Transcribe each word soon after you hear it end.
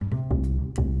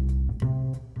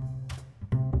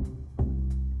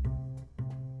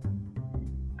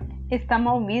Está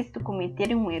mal visto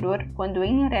cometer um erro quando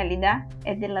em realidade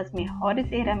é de las mejores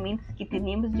ferramentas que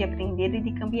temos de aprender e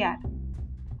de cambiar.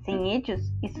 Sem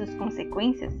ellos e suas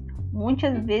consequências,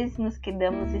 muitas vezes nos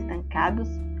quedamos estancados,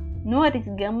 não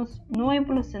arriesgamos, não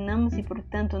evolucionamos e,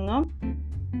 portanto, não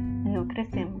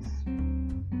crescemos.